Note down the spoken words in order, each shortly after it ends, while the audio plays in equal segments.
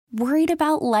Worried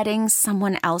about letting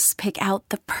someone else pick out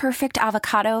the perfect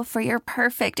avocado for your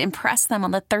perfect impress them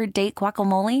on the third date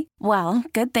guacamole? Well,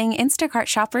 good thing Instacart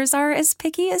shoppers are as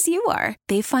picky as you are.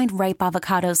 They find ripe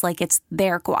avocados like it's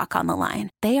their guac on the line.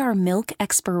 They are milk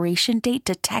expiration date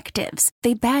detectives.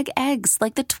 They bag eggs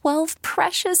like the 12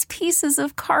 precious pieces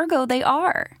of cargo they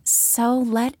are. So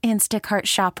let Instacart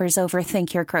shoppers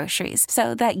overthink your groceries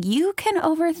so that you can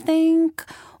overthink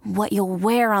what you'll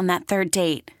wear on that third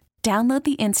date. Download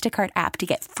the Instacart app to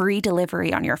get free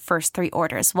delivery on your first 3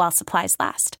 orders while supplies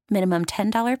last. Minimum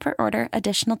 $10 per order.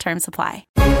 Additional terms apply.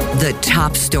 The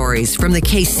top stories from the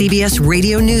KCBS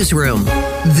Radio Newsroom.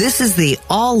 This is the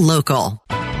All Local.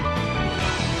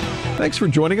 Thanks for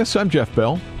joining us. I'm Jeff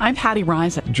Bell. I'm Patty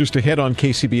Reisen. Just ahead on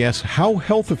KCBS, how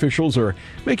health officials are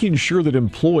making sure that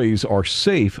employees are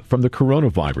safe from the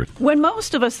coronavirus. When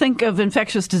most of us think of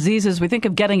infectious diseases, we think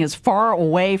of getting as far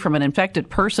away from an infected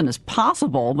person as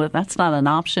possible, but that's not an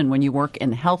option when you work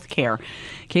in healthcare.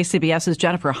 KCBS's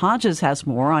Jennifer Hodges has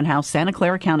more on how Santa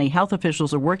Clara County health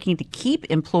officials are working to keep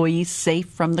employees safe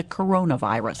from the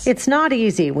coronavirus. It's not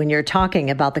easy when you're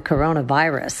talking about the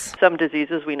coronavirus. Some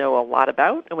diseases we know a lot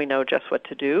about, and we know just what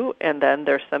to do, and then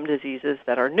there's some diseases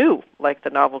that are new, like the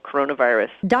novel coronavirus.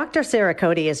 Dr. Sarah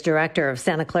Cody is director of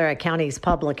Santa Clara County's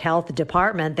Public Health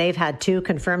Department. They've had 2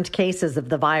 confirmed cases of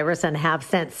the virus and have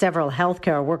sent several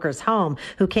healthcare workers home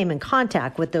who came in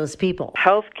contact with those people.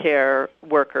 Healthcare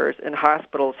workers in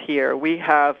hospitals here, we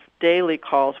have daily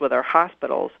calls with our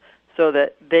hospitals so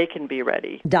that they can be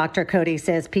ready. Dr. Cody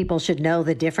says people should know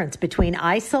the difference between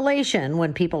isolation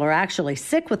when people are actually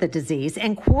sick with the disease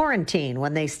and quarantine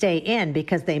when they stay in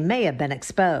because they may have been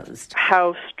exposed.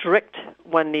 How strict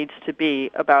one needs to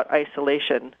be about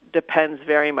isolation depends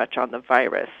very much on the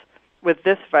virus. With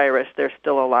this virus, there's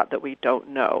still a lot that we don't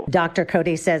know. Dr.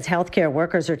 Cody says healthcare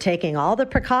workers are taking all the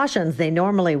precautions they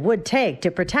normally would take to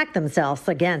protect themselves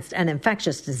against an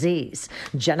infectious disease.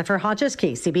 Jennifer Hodges,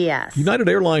 KCBS. United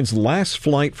Airlines' last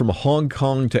flight from Hong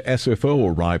Kong to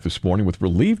SFO arrived this morning with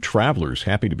relieved travelers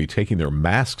happy to be taking their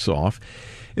masks off.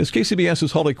 As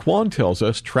KCBS's Holly Kwan tells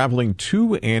us, traveling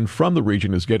to and from the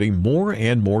region is getting more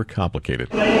and more complicated.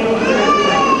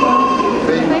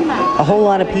 A whole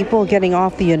lot of people getting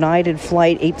off the United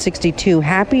Flight 862,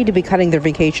 happy to be cutting their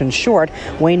vacation short.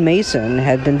 Wayne Mason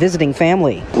had been visiting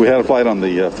family. We had a flight on the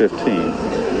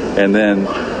 15th, and then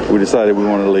we decided we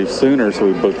wanted to leave sooner,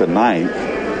 so we booked the 9th.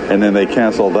 And then they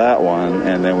canceled that one,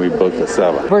 and then we booked the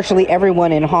 7th. Virtually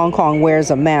everyone in Hong Kong wears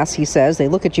a mask, he says. They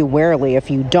look at you warily if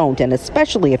you don't, and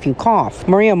especially if you cough.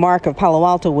 Maria Mark of Palo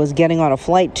Alto was getting on a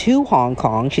flight to Hong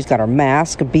Kong. She's got her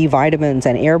mask, B vitamins,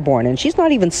 and airborne, and she's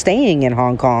not even staying in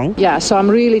Hong Kong. Yeah, so I'm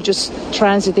really just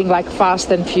transiting like fast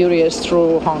and furious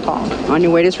through Hong Kong. On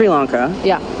your way to Sri Lanka?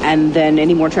 Yeah. And then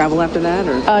any more travel after that?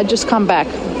 Or just come back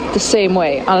the same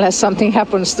way, unless something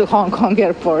happens to Hong Kong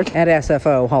airport. At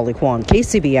SFO, Holly Kwan,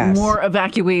 KCBS. More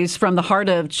evacuees from the heart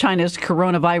of China's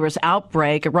coronavirus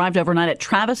outbreak arrived overnight at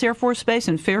Travis Air Force Base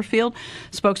in Fairfield.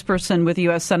 Spokesperson with the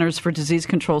U.S. Centers for Disease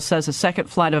Control says a second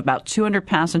flight of about 200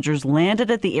 passengers landed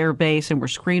at the air base and were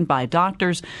screened by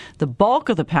doctors. The bulk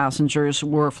of the passengers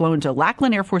were flown to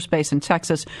Lackland Air Force Base in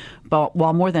Texas,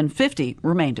 while more than 50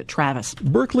 remained at Travis.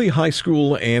 Berkeley High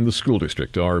School and the school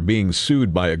district are being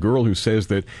sued by a girl who says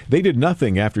that they did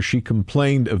nothing after she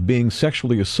complained of being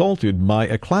sexually assaulted by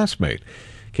a classmate.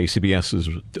 KCBS's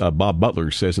Bob Butler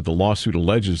says that the lawsuit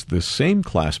alleges the same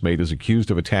classmate is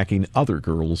accused of attacking other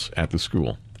girls at the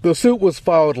school. The suit was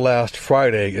filed last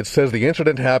Friday. It says the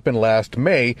incident happened last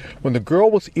May when the girl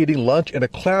was eating lunch in a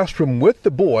classroom with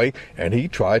the boy and he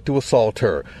tried to assault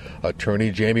her.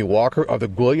 Attorney Jamie Walker of the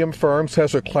William firm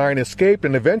says her client escaped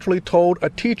and eventually told a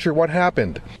teacher what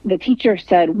happened. The teacher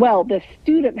said, well, the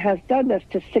student has done this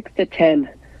to 6 to 10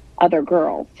 other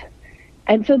girls.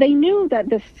 And so they knew that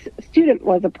this student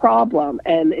was a problem,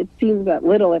 and it seems that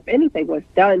little, if anything, was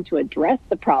done to address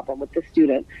the problem with the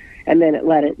student. And then it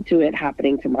led to it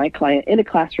happening to my client in a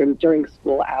classroom during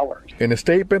school hours. In a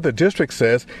statement, the district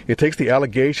says it takes the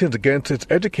allegations against its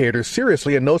educators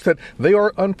seriously and notes that they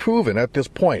are unproven at this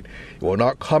point. It will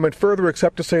not comment further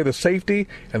except to say the safety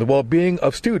and the well-being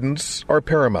of students are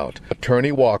paramount.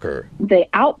 Attorney Walker. The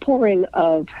outpouring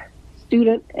of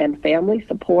student and family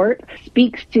support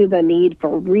speaks to the need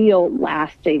for real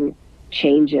lasting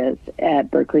changes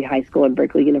at Berkeley High School and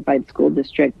Berkeley Unified School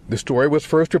District. The story was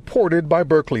first reported by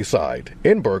Berkeley side.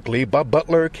 In Berkeley, Bob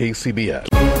Butler, KCBS.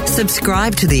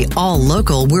 Subscribe to the All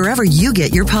Local wherever you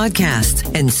get your podcasts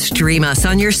and stream us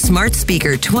on your smart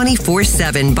speaker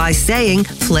 24/7 by saying,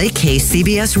 play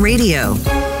KCBS Radio.